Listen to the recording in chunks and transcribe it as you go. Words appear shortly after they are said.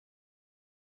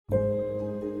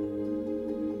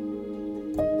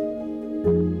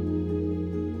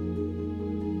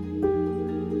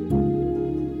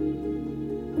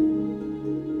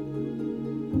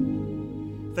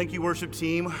Thank you, worship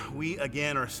team. We,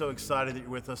 again, are so excited that you're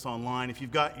with us online. If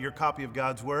you've got your copy of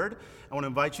God's Word, I want to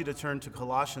invite you to turn to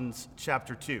Colossians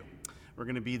chapter 2. We're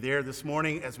going to be there this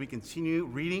morning as we continue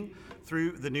reading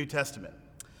through the New Testament.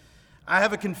 I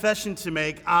have a confession to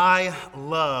make. I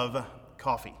love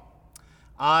coffee.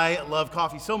 I love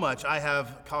coffee so much, I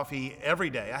have coffee every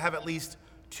day. I have at least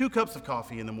 2 cups of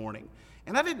coffee in the morning.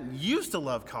 And I didn't used to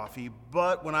love coffee,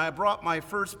 but when I brought my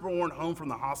firstborn home from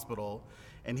the hospital,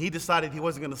 and he decided he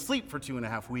wasn't going to sleep for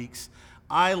 2.5 weeks,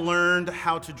 I learned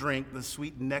how to drink the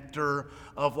sweet nectar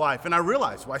of life. And I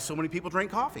realized why so many people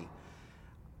drink coffee.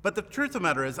 But the truth of the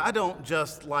matter is, I don't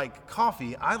just like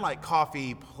coffee, I like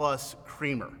coffee plus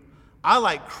creamer. I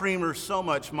like creamer so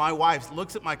much, my wife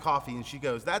looks at my coffee and she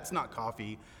goes, "That's not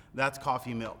coffee, that's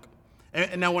coffee milk."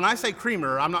 And now when I say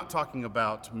creamer, I'm not talking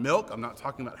about milk, I'm not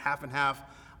talking about half and half,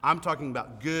 I'm talking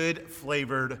about good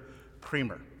flavored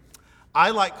creamer. I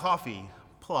like coffee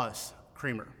plus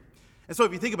creamer. And so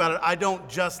if you think about it, I don't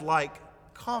just like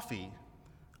coffee,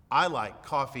 I like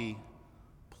coffee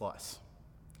plus.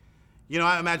 You know,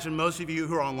 I imagine most of you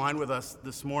who are online with us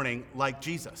this morning like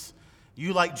Jesus.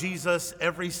 You like Jesus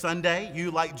every Sunday.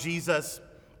 You like Jesus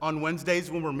on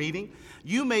Wednesdays when we're meeting.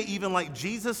 You may even like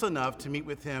Jesus enough to meet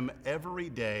with him every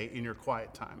day in your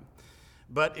quiet time.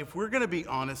 But if we're going to be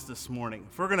honest this morning,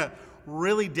 if we're going to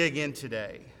really dig in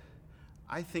today,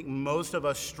 I think most of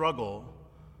us struggle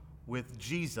with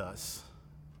Jesus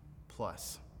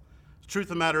plus. The truth of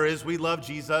the matter is we love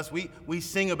Jesus. We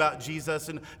sing about Jesus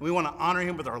and we want to honor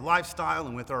him with our lifestyle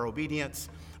and with our obedience.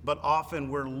 But often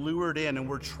we're lured in and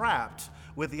we're trapped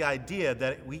with the idea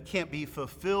that we can't be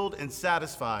fulfilled and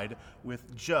satisfied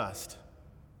with just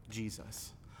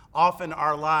Jesus. Often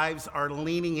our lives are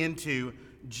leaning into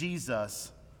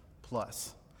Jesus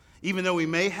plus. Even though we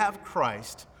may have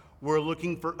Christ, we're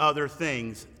looking for other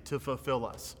things to fulfill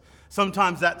us.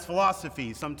 Sometimes that's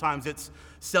philosophy. Sometimes it's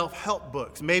self-help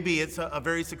books. Maybe it's a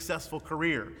very successful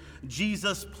career.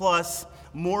 Jesus plus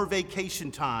more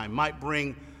vacation time might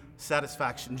bring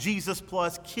satisfaction. Jesus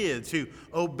plus kids who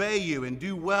obey you and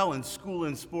do well in school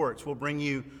and sports will bring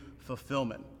you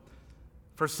fulfillment.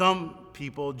 For some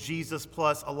people, Jesus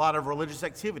plus a lot of religious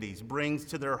activities brings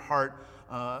to their heart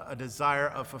a desire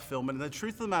of fulfillment. And the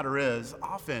truth of the matter is,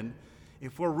 often,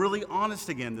 if we're really honest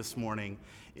again this morning,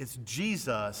 it's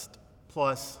Jesus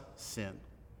plus sin.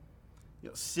 You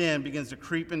know, sin begins to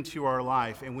creep into our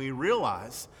life, and we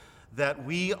realize that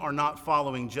we are not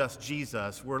following just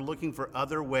Jesus. We're looking for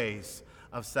other ways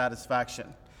of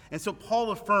satisfaction. And so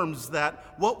Paul affirms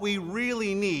that what we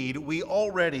really need, we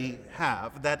already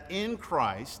have, that in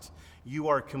Christ, you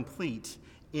are complete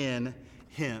in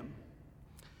him.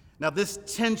 Now, this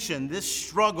tension, this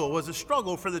struggle was a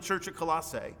struggle for the church at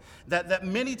Colossae, that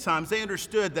many times they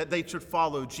understood that they should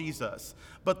follow Jesus,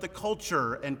 but the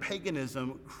culture and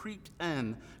paganism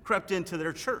crept into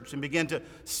their church and began to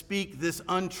speak this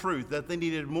untruth, that they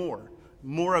needed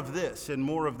more of this and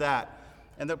more of that.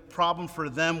 And the problem for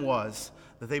them was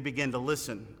that they began to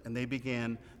listen and they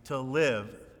began to live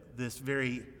this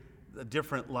very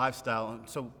different lifestyle. And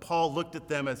so Paul looked at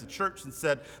them as a church and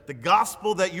said, the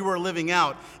gospel that you are living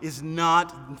out is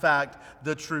not, in fact,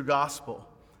 the true gospel.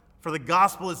 For the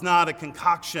gospel is not a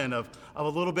concoction of a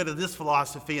little bit of this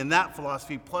philosophy and that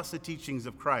philosophy plus the teachings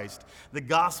of Christ. The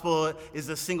gospel is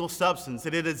a single substance,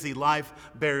 and it is the life,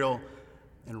 burial,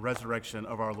 and resurrection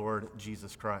of our Lord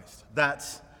Jesus Christ.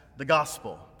 That's the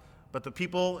gospel. But the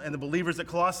people and the believers at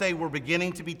Colossae were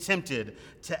beginning to be tempted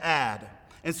to add.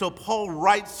 And so Paul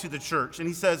writes to the church, and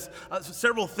he says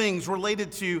several things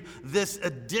related to this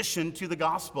addition to the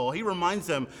gospel. He reminds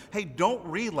them, hey, don't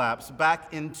relapse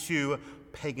back into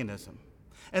paganism.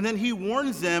 And then he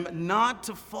warns them not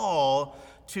to fall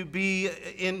to be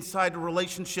inside a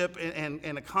relationship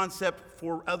and a concept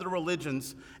for other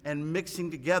religions and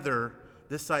mixing together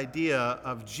this idea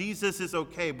of Jesus is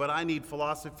okay, but I need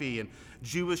philosophy and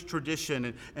Jewish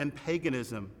tradition and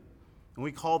paganism. And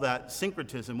we call that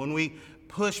syncretism, when we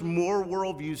push more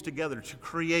worldviews together to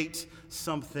create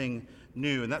something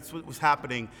new. And that's what was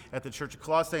happening at the church of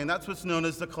Colossae, and that's what's known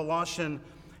as the Colossian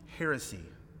heresy.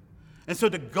 And so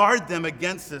to guard them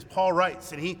against this, Paul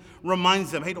writes, and he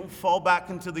reminds them, hey, don't fall back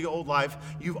into the old life.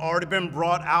 You've already been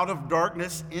brought out of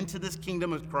darkness into this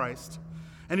kingdom of Christ.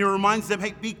 And he reminds them,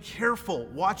 hey, be careful,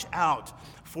 watch out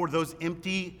for those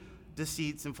empty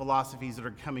deceits and philosophies that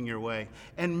are coming your way.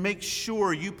 And make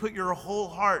sure you put your whole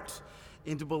heart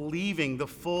into believing the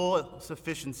full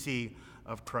sufficiency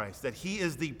of Christ, that he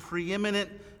is the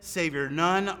preeminent Savior.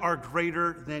 None are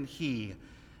greater than he.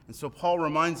 And so Paul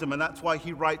reminds them, and that's why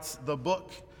he writes the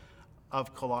book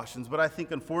of Colossians. But I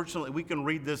think, unfortunately, we can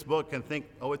read this book and think,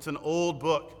 oh, it's an old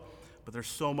book. But there's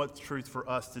so much truth for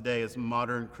us today as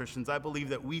modern Christians. I believe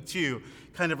that we too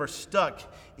kind of are stuck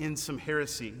in some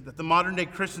heresy, that the modern day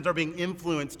Christians are being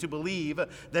influenced to believe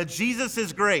that Jesus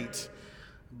is great,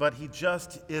 but he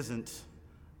just isn't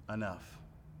enough.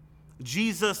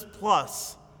 Jesus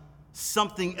plus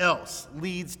something else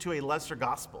leads to a lesser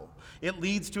gospel. It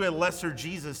leads to a lesser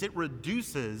Jesus. It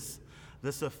reduces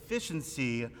the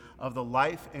sufficiency of the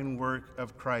life and work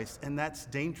of Christ, and that's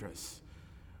dangerous.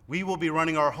 We will be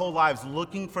running our whole lives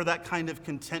looking for that kind of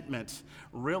contentment,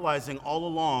 realizing all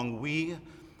along we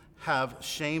have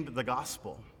shamed the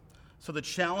gospel. So the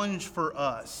challenge for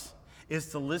us is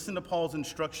to listen to Paul's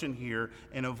instruction here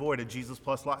and avoid a Jesus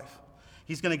plus life.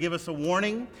 He's going to give us a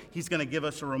warning, he's going to give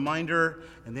us a reminder,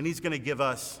 and then he's going to give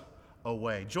us a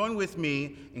way. Join with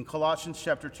me in Colossians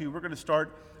chapter 2. We're going to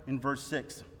start in verse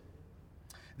 6.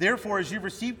 Therefore, as you've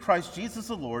received Christ Jesus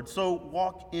the Lord, so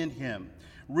walk in him,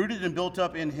 rooted and built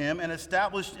up in him, and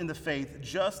established in the faith,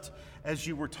 just as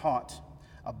you were taught,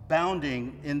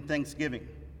 abounding in thanksgiving.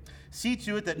 See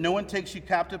to it that no one takes you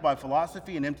captive by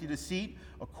philosophy and empty deceit,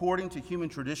 according to human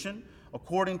tradition,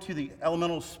 according to the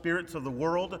elemental spirits of the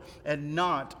world, and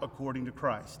not according to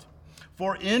Christ.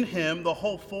 For in him the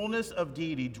whole fullness of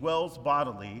deity dwells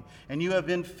bodily, and you have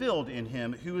been filled in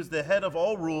him, who is the head of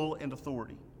all rule and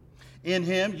authority. In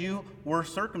him you were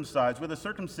circumcised with a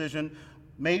circumcision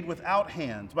made without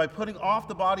hands, by putting off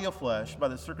the body of flesh by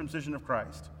the circumcision of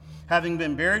Christ, having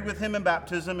been buried with him in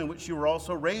baptism, in which you were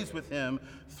also raised with him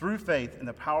through faith in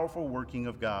the powerful working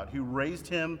of God, who raised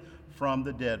him from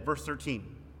the dead. Verse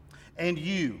 13. And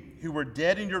you, who were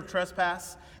dead in your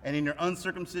trespass and in your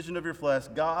uncircumcision of your flesh,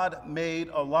 God made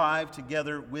alive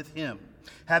together with him,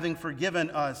 having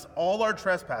forgiven us all our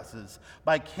trespasses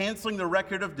by canceling the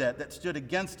record of debt that stood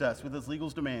against us with its legal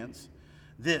demands.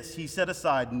 This he set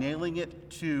aside, nailing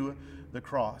it to the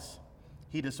cross.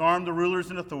 He disarmed the rulers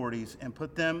and authorities and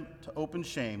put them to open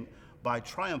shame by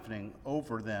triumphing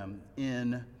over them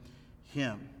in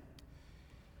him.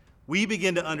 We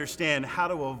begin to understand how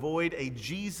to avoid a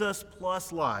Jesus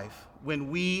plus life when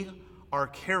we are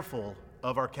careful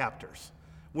of our captors.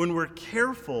 When we're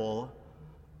careful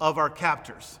of our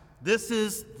captors. This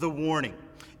is the warning.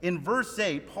 In verse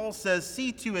 8, Paul says,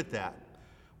 see to it that,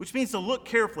 which means to look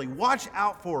carefully, watch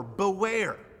out for,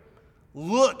 beware.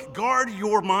 Look, guard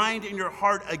your mind and your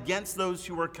heart against those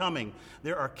who are coming.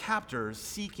 There are captors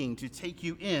seeking to take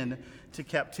you into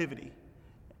captivity.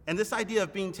 And this idea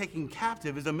of being taken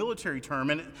captive is a military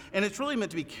term, and it's really meant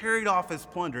to be carried off as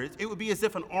plunder. It would be as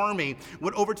if an army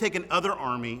would overtake another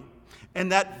army,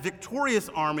 and that victorious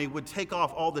army would take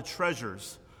off all the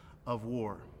treasures of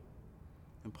war.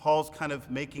 And Paul's kind of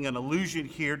making an allusion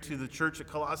here to the church at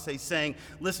Colossae, saying,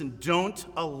 listen, don't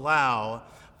allow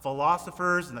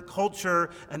philosophers and the culture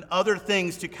and other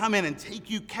things to come in and take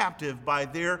you captive by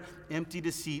their empty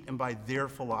deceit and by their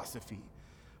philosophy.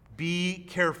 Be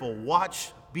careful.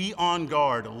 Watch. Be on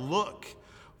guard. Look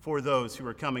for those who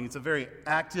are coming. It's a very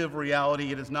active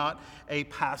reality. It is not a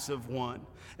passive one.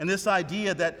 And this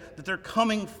idea that they're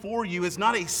coming for you is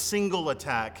not a single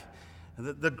attack.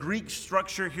 The Greek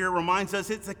structure here reminds us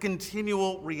it's a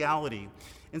continual reality.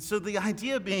 And so the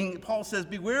idea being, Paul says,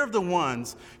 beware of the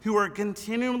ones who are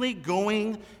continually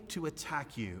going to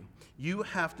attack you. You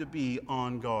have to be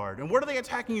on guard. And what are they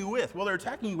attacking you with? Well, they're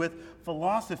attacking you with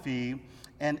philosophy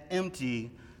and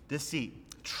empty deceit.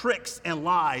 Tricks and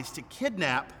lies to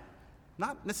kidnap,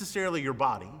 not necessarily your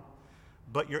body,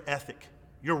 but your ethic,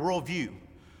 your worldview,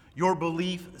 your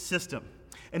belief system.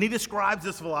 And he describes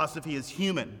this philosophy as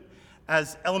human,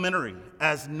 as elementary,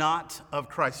 as not of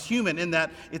Christ. Human in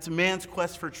that it's man's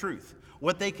quest for truth,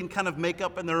 what they can kind of make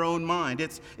up in their own mind.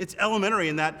 It's elementary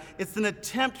in that it's an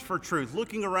attempt for truth,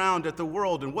 looking around at the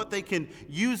world and what they can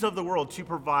use of the world to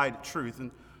provide truth.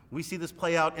 And we see this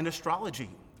play out in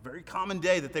astrology. Very common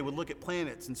day that they would look at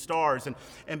planets and stars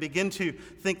and begin to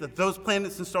think that those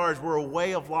planets and stars were a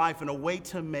way of life and a way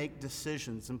to make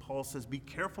decisions. And Paul says, be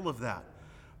careful of that.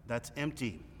 That's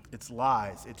empty. It's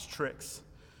lies. It's tricks.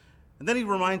 And then he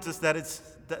reminds us that it's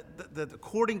that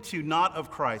according to not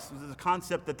of Christ, there's a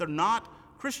concept that they're not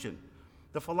Christian.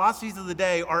 The philosophies of the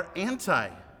day are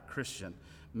anti-Christian.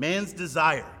 Man's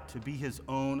desire to be his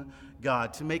own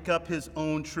God, to make up his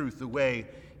own truth the way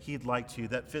he'd like to,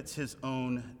 that fits his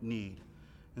own need.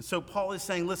 And so Paul is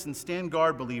saying, listen, stand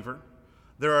guard, believer.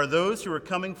 There are those who are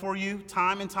coming for you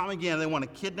time and time again. They want to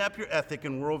kidnap your ethic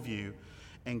and worldview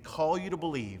and call you to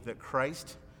believe that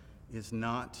Christ is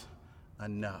not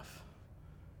enough.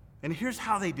 And here's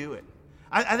how they do it.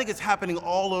 I think it's happening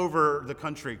all over the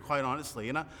country, quite honestly.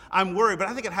 And I'm worried, but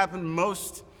I think it happened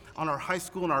most on our high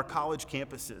school and our college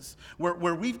campuses,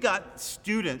 where we've got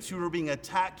students who are being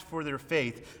attacked for their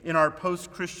faith in our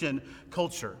post-Christian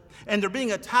culture. And they're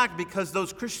being attacked because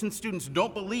those Christian students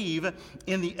don't believe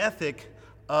in the ethic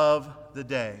of the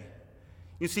day.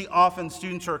 You see, often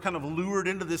students are kind of lured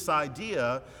into this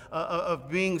idea of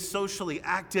being socially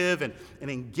active and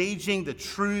engaging the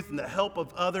truth and the help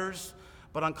of others.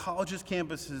 But on college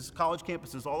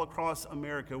campuses all across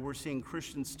America, we're seeing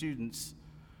Christian students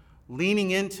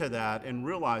leaning into that and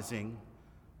realizing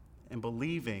and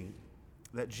believing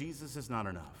that Jesus is not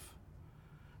enough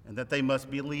and that they must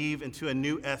believe into a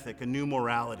new ethic, a new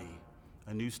morality,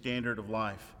 a new standard of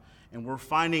life. And we're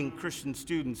finding Christian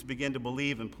students begin to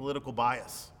believe in political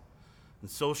bias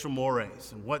and social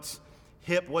mores and what's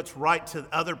hip, what's right to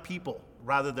other people,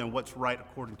 rather than what's right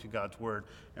according to God's word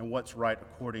and what's right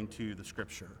according to the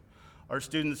scripture. Our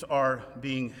students are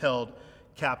being held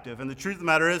captive. And the truth of the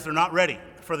matter is they're not ready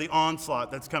for the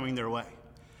onslaught that's coming their way.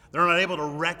 They're not able to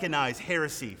recognize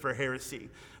heresy for heresy.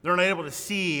 They're not able to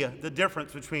see the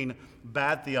difference between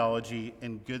bad theology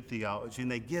and good theology.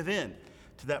 And they give in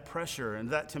to that pressure and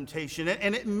that temptation.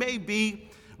 And it may be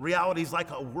realities like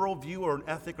a worldview or an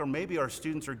ethic, or maybe our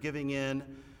students are giving in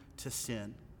to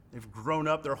sin. They've grown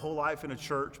up their whole life in a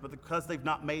church, but because they've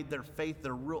not made their faith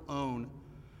their real own,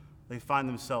 they find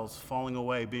themselves falling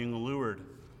away, being lured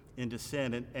into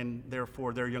sin, and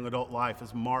therefore their young adult life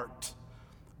is marked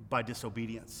by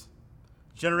disobedience.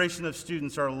 Generation of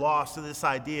students are lost to this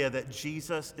idea that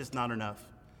Jesus is not enough.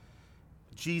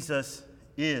 Jesus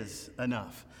is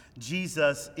enough.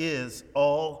 Jesus is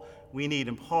all we need.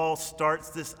 And Paul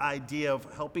starts this idea of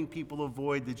helping people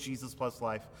avoid the Jesus plus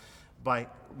life by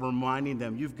reminding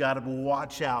them, you've got to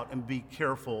watch out and be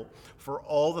careful for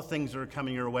all the things that are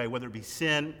coming your way, whether it be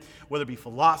sin, whether it be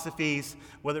philosophies,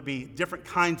 whether it be different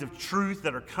kinds of truth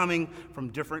that are coming from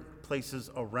different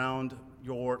places around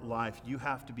your life. You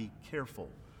have to be careful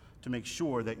to make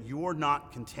sure that you're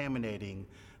not contaminating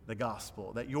the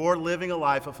gospel, that you're living a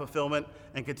life of fulfillment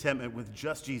and contentment with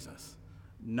just Jesus,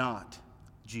 not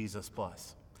Jesus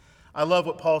plus. I love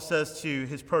what Paul says to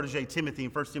his protege Timothy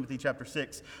in 1 Timothy chapter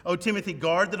 6. "O Timothy,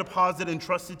 guard the deposit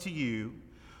entrusted to you.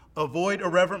 Avoid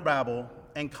irreverent babble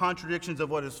and contradictions of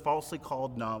what is falsely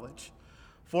called knowledge.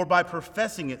 For by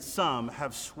professing it, some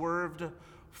have swerved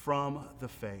from the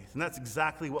faith." And that's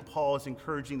exactly what Paul is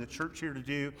encouraging the church here to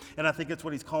do. And I think it's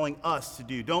what he's calling us to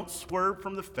do. Don't swerve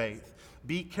from the faith.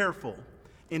 Be careful.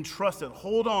 Entrust it.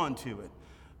 Hold on to it,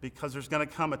 because there's going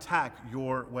to come attack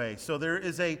your way. So there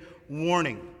is a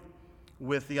warning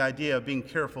with the idea of being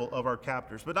careful of our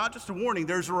captors. But not just a warning,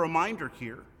 there's a reminder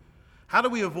here. How do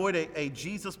we avoid a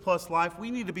Jesus plus life?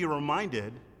 We need to be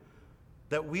reminded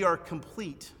that we are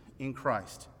complete in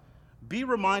Christ. Be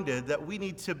reminded that we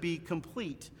need to be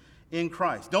complete in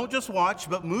Christ. Don't just watch,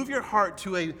 but move your heart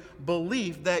to a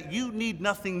belief that you need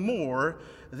nothing more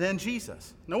than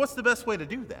Jesus. Now, what's the best way to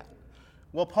do that?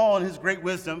 Well, Paul, in his great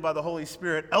wisdom by the Holy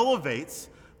Spirit, elevates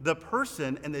the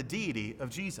person and the deity of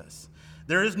Jesus.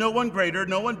 There is no one greater,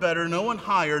 no one better, no one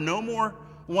higher,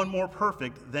 one more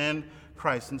perfect than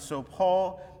Christ. And so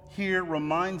Paul here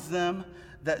reminds them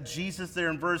that Jesus, there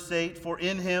in verse 8, "For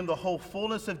in him the whole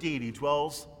fullness of deity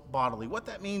dwells bodily." What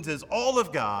that means is all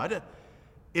of God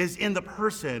is in the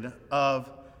person of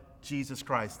Jesus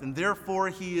Christ, and therefore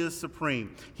he is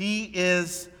supreme. He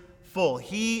is full.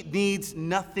 He needs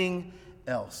nothing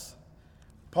else.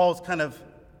 Paul's kind of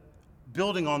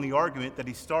building on the argument that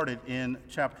he started in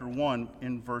chapter 1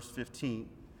 in verse 15.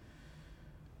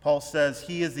 Paul says,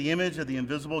 "He is the image of the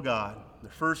invisible God, the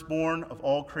firstborn of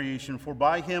all creation. For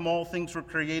by him all things were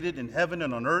created in heaven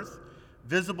and on earth,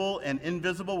 visible and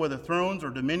invisible, whether thrones or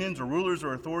dominions or rulers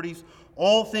or authorities.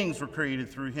 All things were created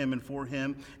through him and for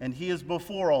him, and he is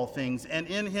before all things, and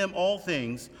in him all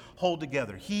things hold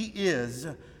together." He is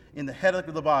in the head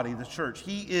of the body, the church.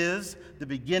 He is the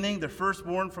beginning, the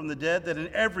firstborn from the dead, that in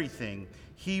everything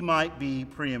he might be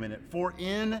preeminent. For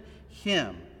in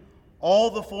him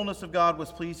all the fullness of God was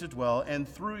pleased to dwell, and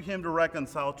through him to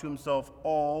reconcile to himself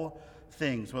all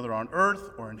things, whether on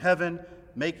earth or in heaven,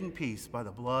 making peace by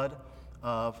the blood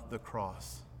of the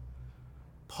cross.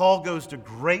 Paul goes to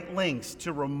great lengths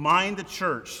to remind the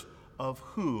church of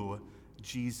who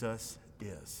Jesus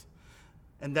is,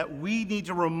 and that we need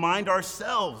to remind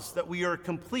ourselves that we are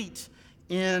complete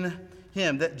in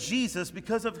him, that Jesus,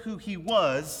 because of who he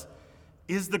was,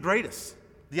 is the greatest.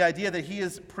 The idea that he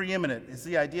is preeminent is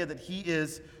the idea that he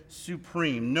is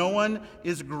supreme. No one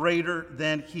is greater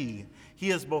than he.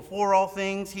 He is before all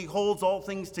things. He holds all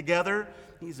things together.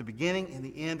 He's the beginning and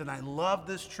the end. And I love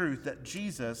this truth that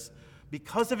Jesus,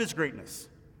 because of his greatness,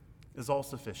 is all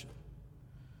sufficient.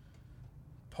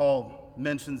 Paul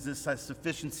mentions this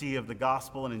sufficiency of the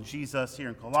gospel and in Jesus here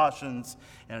in Colossians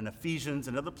and in Ephesians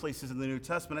and other places in the New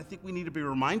Testament. I think we need to be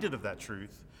reminded of that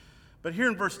truth. But here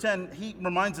in verse 10, he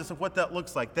reminds us of what that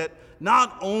looks like, that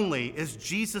not only is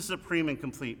Jesus supreme and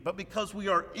complete, but because we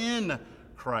are in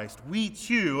Christ, we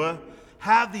too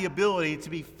have the ability to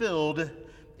be filled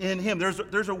in him. There's a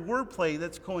wordplay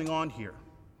that's going on here.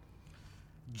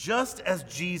 Just as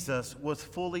Jesus was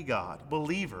fully God,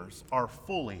 believers are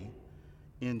fully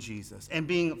in Jesus. And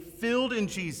being filled in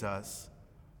Jesus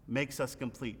makes us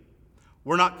complete.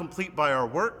 We're not complete by our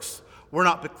works. We're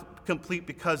not complete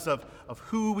because of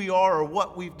who we are or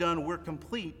what we've done. We're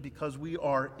complete because we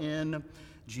are in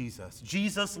Jesus.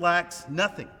 Jesus lacks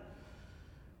nothing.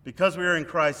 Because we are in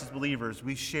Christ as believers,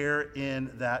 we share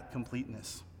in that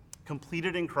completeness.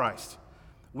 Completed in Christ.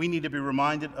 We need to be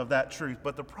reminded of that truth.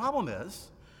 But the problem is,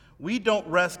 we don't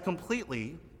rest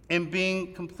completely in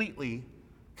being completely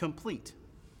complete.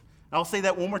 I'll say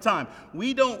that one more time.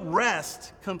 We don't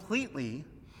rest completely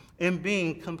in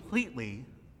being completely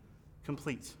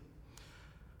complete.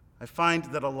 I find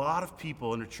that a lot of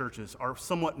people in the churches are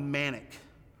somewhat manic,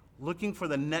 looking for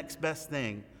the next best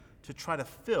thing to try to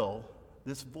fill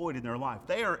this void in their life.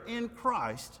 They are in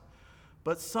Christ,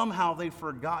 but somehow they've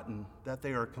forgotten that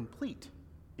they are complete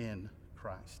in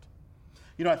Christ.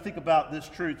 You know, I think about this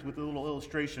truth with a little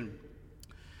illustration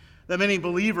that many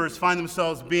believers find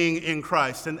themselves being in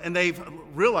Christ, and they've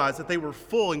realized that they were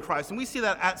full in Christ. And we see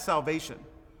that at salvation,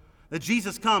 that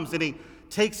Jesus comes and he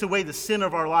takes away the sin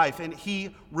of our life, and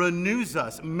he renews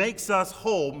us, makes us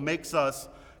whole, makes us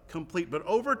complete. But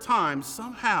over time,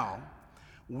 somehow,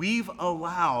 we've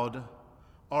allowed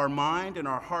our mind and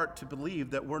our heart to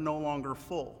believe that we're no longer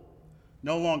full,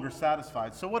 no longer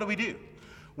satisfied. So what do?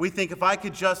 We think if I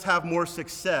could just have more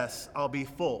success, I'll be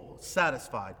full,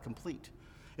 satisfied, complete.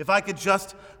 If I could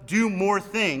just do more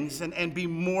things and be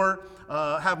more,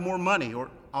 have more money, or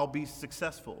I'll be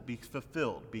successful, be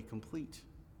fulfilled, be complete.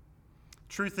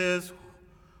 Truth is,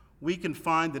 we can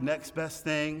find the next best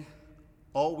thing,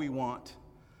 all we want,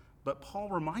 but Paul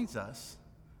reminds us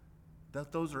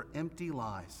that those are empty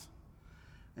lies.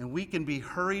 And we can be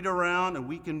hurried around, and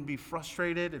we can be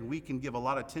frustrated, and we can give a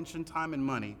lot of attention, time, and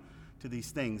money to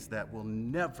these things that will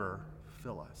never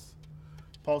fill us.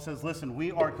 Paul says, listen,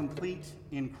 we are complete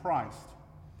in Christ.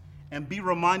 And be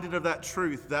reminded of that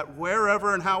truth, that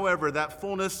wherever and however that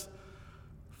fullness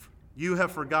you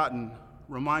have forgotten,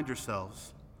 remind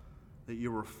yourselves that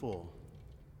you were full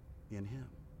in him.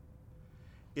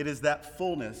 It is that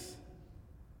fullness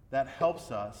that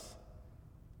helps us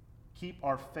keep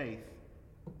our faith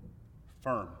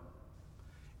firm.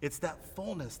 It's that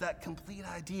fullness, that complete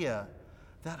idea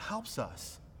that helps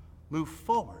us move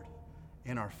forward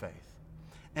in our faith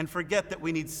and forget that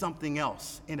we need something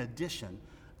else in addition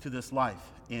to this life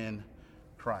in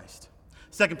Christ.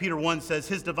 2 Peter 1 says,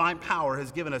 his divine power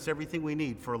has given us everything we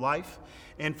need for life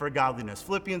and for godliness.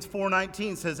 Philippians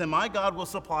 4:19 says, and my God will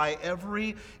supply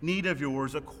every need of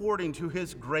yours according to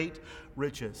his great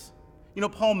riches. You know,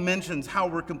 Paul mentions how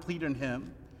we're complete in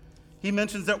him. He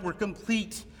mentions that we're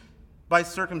complete by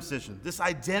circumcision, this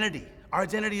identity. Our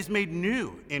identity is made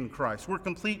new in Christ. We're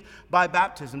complete by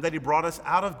baptism, that he brought us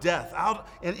out of death, out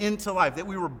and into life, that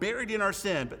we were buried in our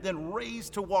sin, but then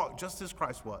raised to walk just as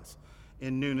Christ was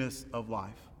in newness of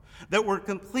life. That we're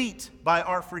complete by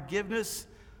our forgiveness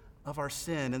of our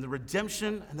sin and the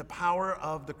redemption and the power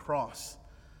of the cross.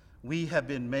 We have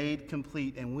been made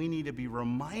complete, and we need to be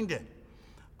reminded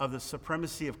of the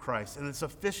supremacy of Christ and the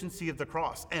sufficiency of the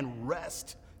cross and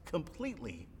rest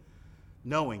completely,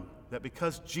 knowing that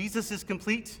because Jesus is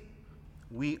complete,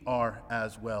 we are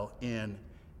as well in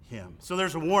him. So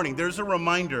there's a warning, there's a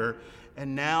reminder,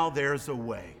 and now there's a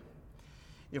way.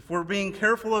 If we're being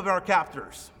careful of our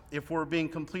captors, if we're being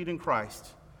complete in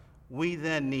Christ, we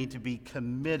then need to be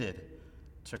committed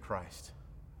to Christ.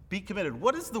 Be committed.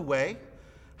 What is the way?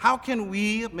 How can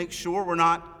we make sure we're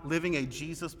not living a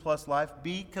Jesus plus life?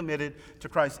 Be committed to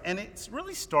Christ. And it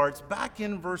really starts back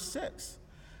in verse 6.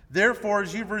 Therefore,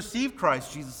 as you've received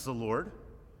Christ Jesus the Lord,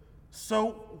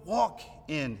 so walk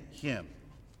in him.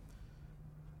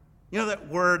 You know that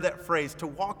word, that phrase, to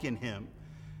walk in him,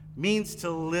 means to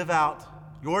live out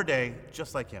your day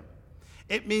just like him.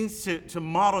 It means to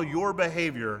model your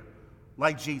behavior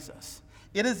like Jesus.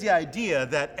 It is the idea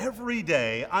that every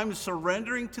day I'm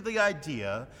surrendering to the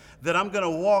idea that I'm going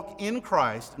to walk in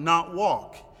Christ, not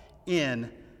walk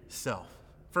in self.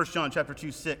 1 John chapter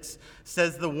 2:6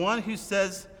 says, the one who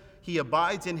says he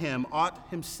abides in him ought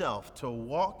himself to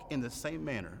walk in the same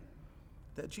manner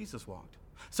that Jesus walked.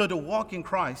 So to walk in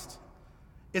Christ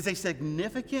is a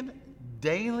significant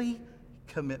daily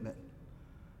commitment.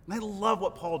 And I love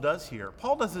what Paul does here.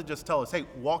 Paul doesn't just tell us, hey,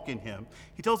 walk in him.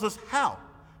 He tells us how.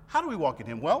 How do we walk in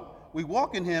him? Well, we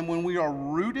walk in him when we are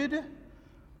rooted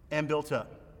and built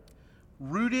up.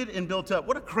 Rooted and built up.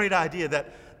 What a great idea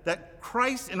that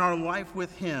Christ in our life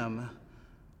with him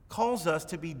calls us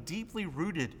to be deeply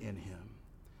rooted in him.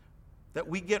 That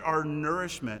we get our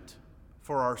nourishment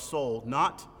for our soul,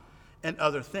 not in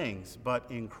other things, but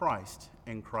in Christ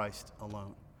and Christ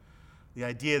alone. The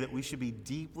idea that we should be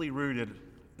deeply rooted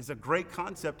is a great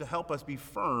concept to help us be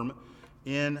firm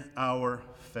in our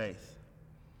faith.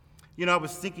 You know, I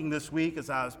was thinking this week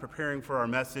as I was preparing for our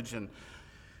message, and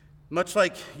much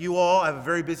like you all, I have a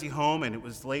very busy home, and it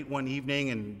was late one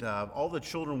evening, and all the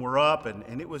children were up,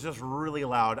 and it was just really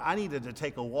loud. I needed to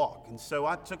take a walk, and so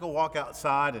I took a walk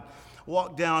outside and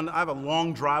walked down. I have a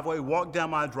long driveway, walked down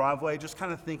my driveway, just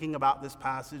kind of thinking about this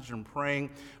passage and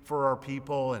praying for our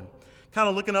people, and kind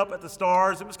of looking up at the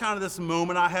stars. It was kind of this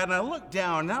moment I had, and I looked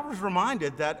down, and I was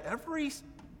reminded that every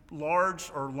large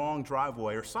or long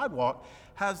driveway or sidewalk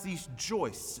has these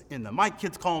joists in them. My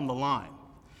kids call them the line.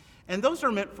 And those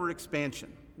are meant for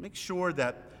expansion. Make sure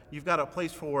that you've got a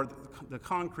place for the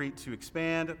concrete to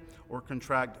expand or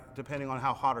contract depending on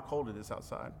how hot or cold it is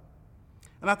outside.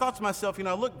 And I thought to myself,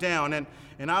 I looked down,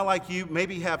 and I, like you,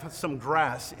 maybe have some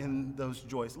grass in those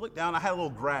joists. I looked down, I had a little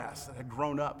grass that had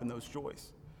grown up in those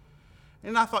joists.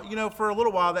 And I thought, for a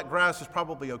little while, that grass is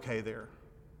probably okay there.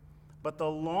 But the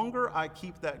longer I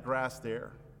keep that grass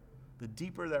there, the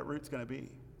deeper that root's going to be.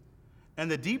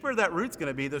 And the deeper that root's going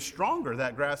to be, the stronger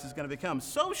that grass is going to become.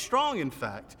 So strong, in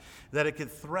fact, that it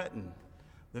could threaten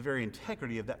the very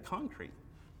integrity of that concrete.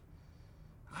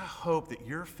 I hope that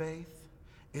your faith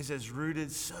is as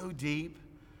rooted so deep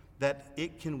that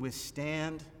it can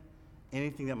withstand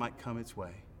anything that might come its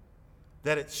way.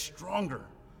 That it's stronger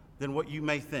than what you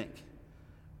may think.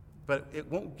 But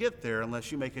it won't get there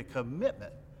unless you make a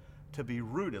commitment to be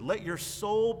rooted. Let your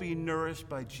soul be nourished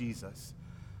by Jesus,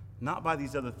 not by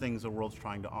these other things the world's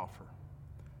trying to offer.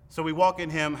 So we walk in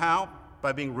him, how?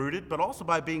 By being rooted, but also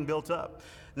by being built up.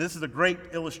 And this is a great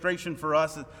illustration for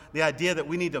us, the idea that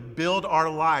we need to build our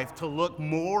life to look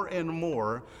more and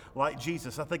more like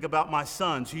Jesus. I think about my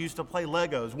sons who used to play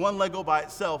Legos. One Lego by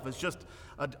itself is just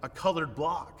a colored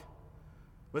block.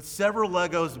 But several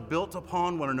Legos built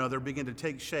upon one another begin to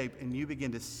take shape, and you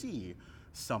begin to see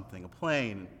something, a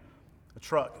plane, a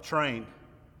truck, a train.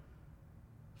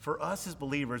 For us as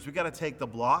believers, we've got to take the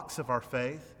blocks of our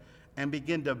faith and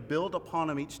begin to build upon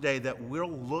them each day that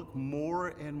we'll look more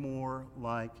and more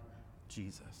like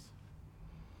Jesus.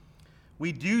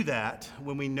 We do that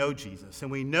when we know Jesus, and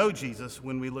we know Jesus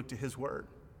when we look to his word.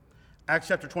 Acts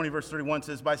chapter 20, verse 31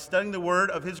 says, by studying the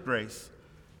word of his grace,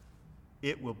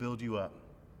 it will build you up.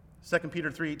 2 Peter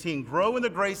 3:18, grow in the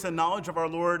grace and knowledge of our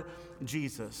Lord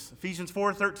Jesus. Ephesians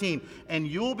 4:13, and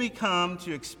you'll come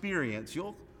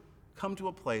to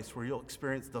a place where you'll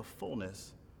experience the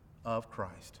fullness of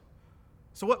Christ.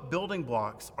 So what building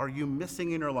blocks are you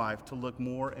missing in your life to look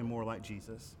more and more like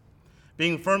Jesus?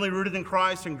 Being firmly rooted in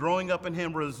Christ and growing up in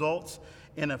him results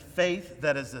in a faith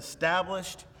that is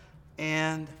established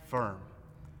and firm.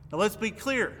 Now let's be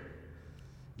clear.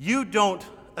 You don't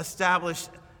establish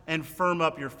and firm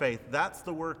up your faith. That's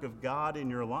the work of God in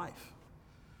your life.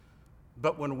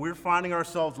 But when we're finding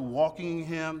ourselves walking in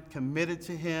him, committed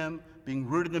to him, being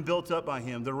rooted and built up by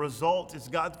him, the result is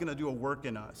God's going to do a work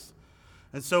in us.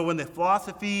 And so when the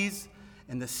philosophies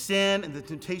and the sin and the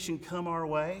temptation come our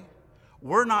way,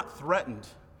 we're not threatened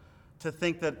to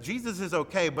think that Jesus is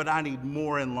okay, but I need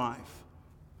more in life.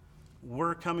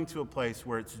 We're coming to a place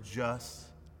where it's just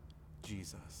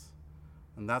Jesus.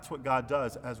 And that's what God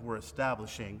does as we're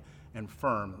establishing and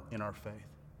firm in our faith.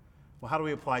 Well, how do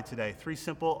we apply today? 3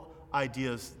 simple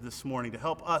ideas this morning to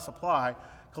help us apply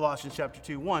Colossians chapter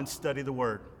 2. 1, study the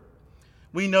word.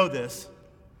 We know this,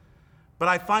 but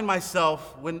I find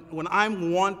myself, when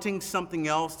I'm wanting something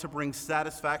else to bring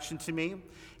satisfaction to me,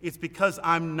 it's because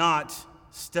I'm not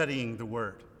studying the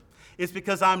word. It's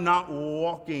because I'm not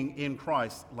walking in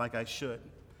Christ like I should.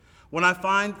 When I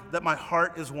find that my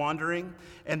heart is wandering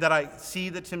and that I see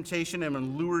the temptation and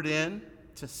I'm lured in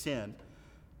to sin,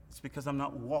 it's because I'm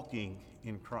not walking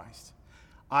in Christ.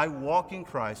 I walk in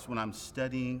Christ when I'm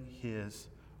studying his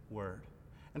word.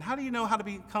 And how do you know how to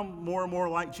become more and more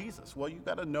like Jesus? Well, you've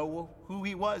got to know who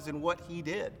he was and what he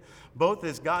did, both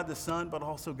as God the Son, but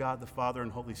also God the Father and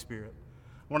Holy Spirit.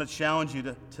 I want to challenge you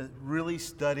to really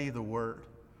study the word.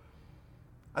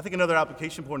 I think another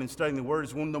application point in studying the word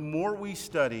is when the more we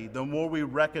study, the more we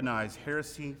recognize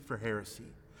heresy for heresy.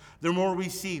 The more we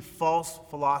see false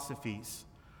philosophies,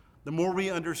 the more we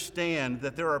understand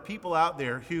that there are people out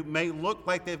there who may look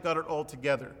like they've got it all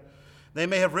together. They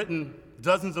may have written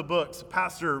dozens of books,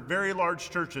 pastor very large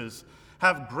churches,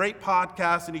 have great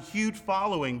podcasts and a huge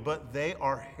following, but they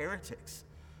are heretics.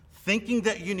 Thinking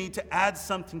that you need to add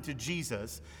something to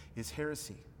Jesus is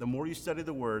heresy. The more you study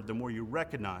the Word, the more you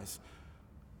recognize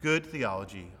good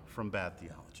theology from bad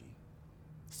theology.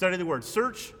 Study the Word.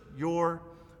 Search your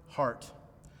heart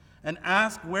and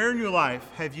ask, where in your life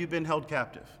have you been held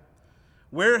captive?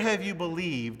 Where have you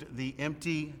believed the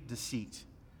empty deceit?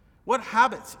 What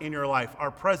habits in your life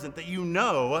are present that you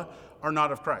know are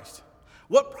not of Christ?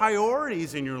 What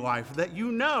priorities in your life that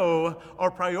you know are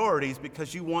priorities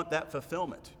because you want that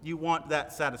fulfillment, you want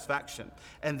that satisfaction,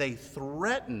 and they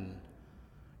threaten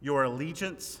your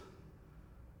allegiance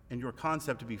and your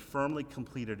concept to be firmly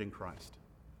completed in Christ?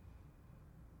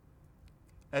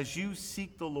 As you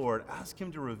seek the Lord, ask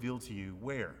Him to reveal to you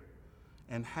where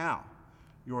and how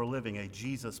you are living a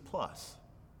Jesus plus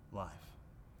life.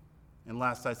 And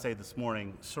last, I say this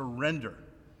morning, surrender.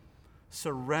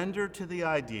 Surrender to the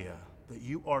idea that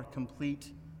you are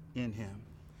complete in Him.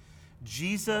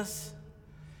 Jesus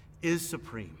is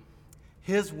supreme.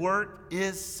 His work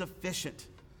is sufficient.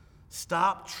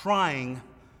 Stop trying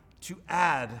to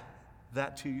add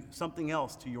that to something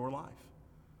else to your life.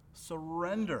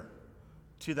 Surrender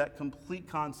to that complete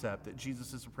concept that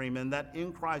Jesus is supreme and that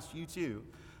in Christ you too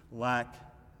lack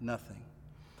nothing.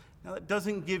 Now, that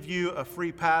doesn't give you a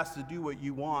free pass to do what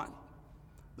you want.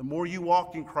 The more you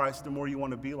walk in Christ, the more you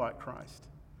want to be like Christ.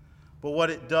 But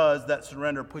what it does, that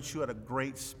surrender puts you at a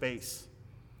great space,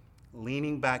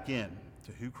 leaning back in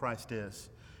to who Christ is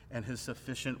and His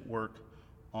sufficient work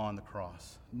on the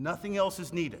cross. Nothing else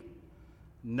is needed.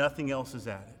 Nothing else is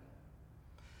added.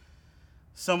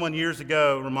 Someone years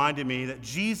ago reminded me that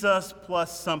Jesus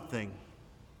plus something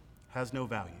has no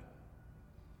value.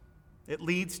 It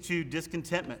leads to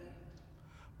discontentment.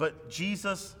 But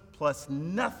Jesus plus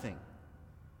nothing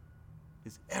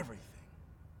is everything.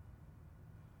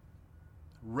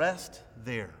 Rest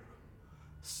there.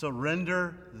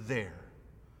 Surrender there.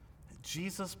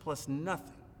 Jesus plus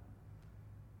nothing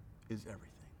is everything.